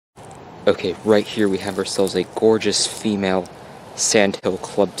Okay, right here we have ourselves a gorgeous female Sandhill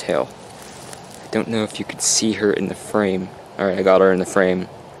Clubtail. I don't know if you could see her in the frame. Alright, I got her in the frame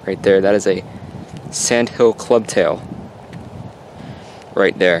right there. That is a Sandhill Clubtail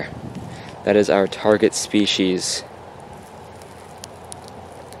right there. That is our target species.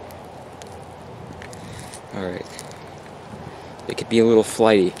 Alright. It could be a little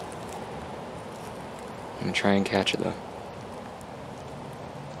flighty. I'm gonna try and catch it though.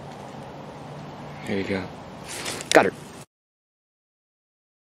 There you go. Got her.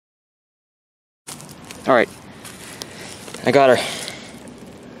 Alright. I got her.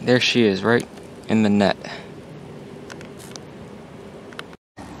 There she is, right in the net.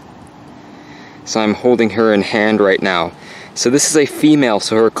 So I'm holding her in hand right now. So this is a female,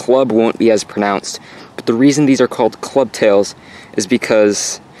 so her club won't be as pronounced. But the reason these are called clubtails is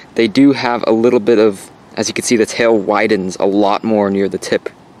because they do have a little bit of, as you can see, the tail widens a lot more near the tip.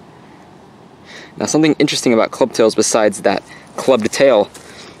 Now something interesting about clubtails besides that clubbed tail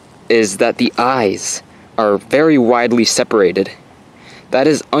is that the eyes are very widely separated. That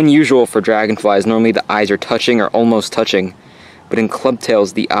is unusual for dragonflies. Normally the eyes are touching or almost touching, but in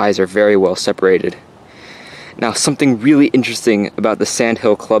clubtails the eyes are very well separated. Now something really interesting about the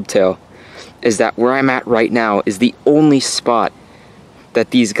Sandhill clubtail is that where I'm at right now is the only spot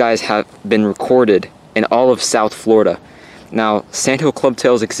that these guys have been recorded in all of South Florida. Now, Sandhill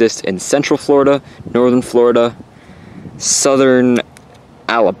clubtails exist in Central Florida, Northern Florida, Southern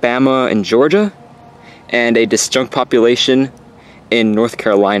Alabama and Georgia, and a disjunct population in North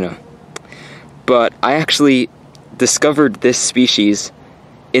Carolina. But I actually discovered this species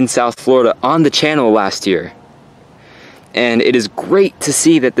in South Florida on the channel last year. And it is great to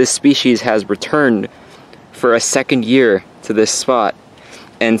see that this species has returned for a second year to this spot.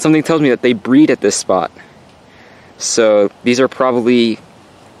 And something tells me that they breed at this spot. So these are probably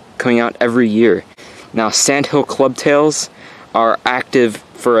coming out every year. Now Sandhill clubtails are active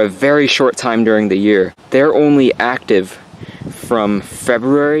for a very short time during the year. They're only active from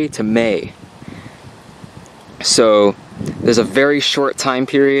February to May. So there's a very short time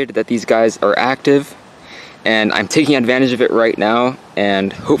period that these guys are active, and I'm taking advantage of it right now,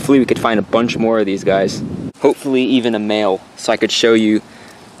 and hopefully we could find a bunch more of these guys. Hopefully even a male, so I could show you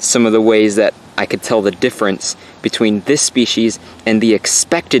some of the ways that I could tell the difference between this species and the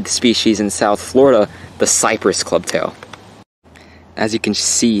expected species in South Florida, the Cypress clubtail. As you can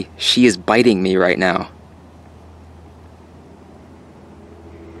see, she is biting me right now.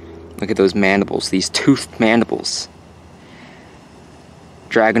 Look at those mandibles, these toothed mandibles.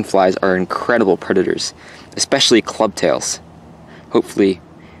 Dragonflies are incredible predators, especially clubtails. Hopefully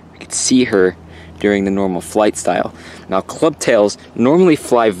we could see her during the normal flight style. Now clubtails normally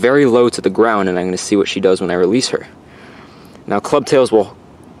fly very low to the ground, and I'm going to see what she does when I release her. Now clubtails will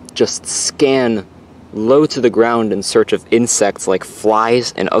just scan low to the ground in search of insects like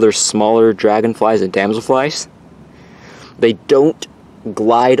flies and other smaller dragonflies and damselflies. They don't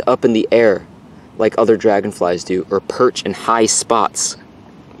glide up in the air like other dragonflies do, or perch in high spots,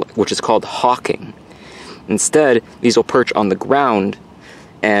 which is called hawking. Instead, these will perch on the ground,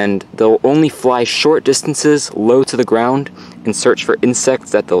 and they'll only fly short distances low to the ground and search for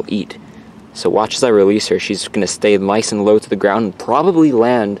insects that they'll eat. So watch as I release her. She's going to stay nice and low to the ground and probably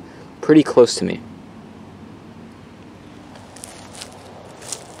land pretty close to me.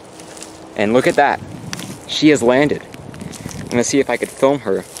 And look at that. She has landed. I'm going to see if I could film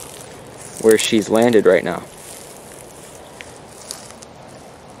her where she's landed right now.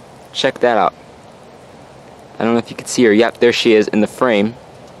 Check that out. I don't know if you can see her. Yep, there she is in the frame.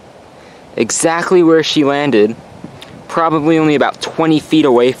 Exactly where she landed, probably only about 20 feet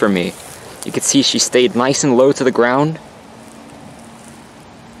away from me. You can see she stayed nice and low to the ground.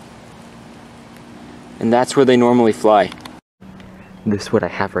 And that's where they normally fly. This, what I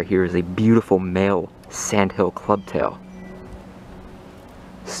have right here, is a beautiful male Sandhill clubtail.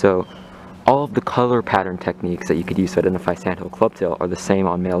 So, all of the color pattern techniques that you could use to identify Sandhill clubtail are the same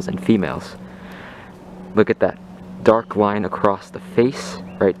on males and females. Look at that dark line across the face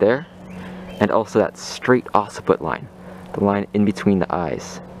right there, and also that straight occiput line, the line in between the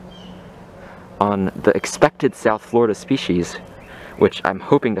eyes. On the expected South Florida species, which I'm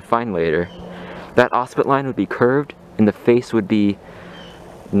hoping to find later, that occiput line would be curved and the face would be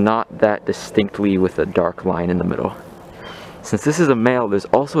not that distinctly with a dark line in the middle. Since this is a male, there's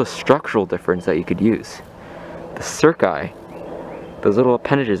also a structural difference that you could use. The cerci, those little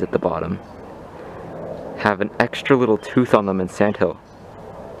appendages at the bottom, have an extra little tooth on them in Sandhill.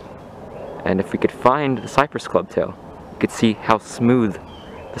 And if we could find the Cypress clubtail, you could see how smooth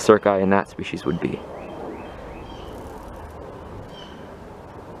the cerci in that species would be.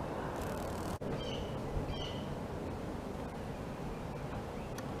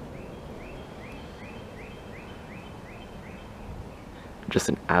 just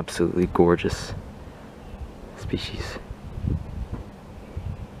an absolutely gorgeous species.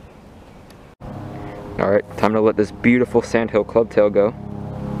 Alright, time to let this beautiful Sandhill Clubtail go.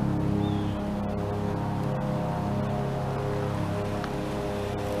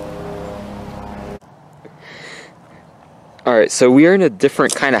 Alright, so we are in a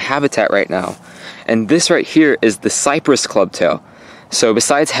different kind of habitat right now. And this right here is the Cypress Clubtail. So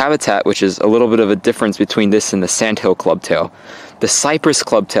besides habitat, which is a little bit of a difference between this and the Sandhill Clubtail, the Cypress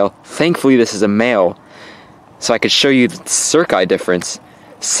Clubtail, thankfully this is a male, so I could show you the cerci difference.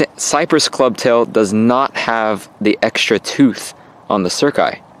 Cypress Clubtail does not have the extra tooth on the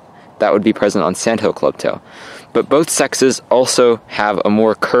cerci. That would be present on Sandhill Clubtail. But both sexes also have a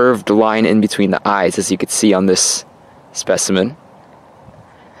more curved line in between the eyes, as you can see on this specimen,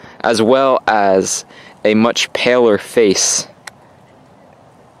 as well as a much paler face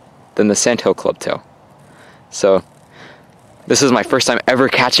than the Sandhill Clubtail. So this is my first time ever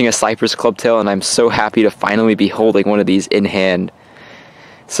catching a Cypress Clubtail, and I'm so happy to finally be holding one of these in hand.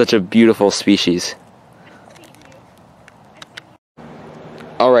 Such a beautiful species.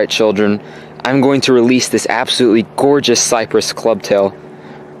 Alright children, I'm going to release this absolutely gorgeous Cypress Clubtail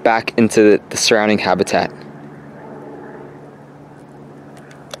back into the surrounding habitat.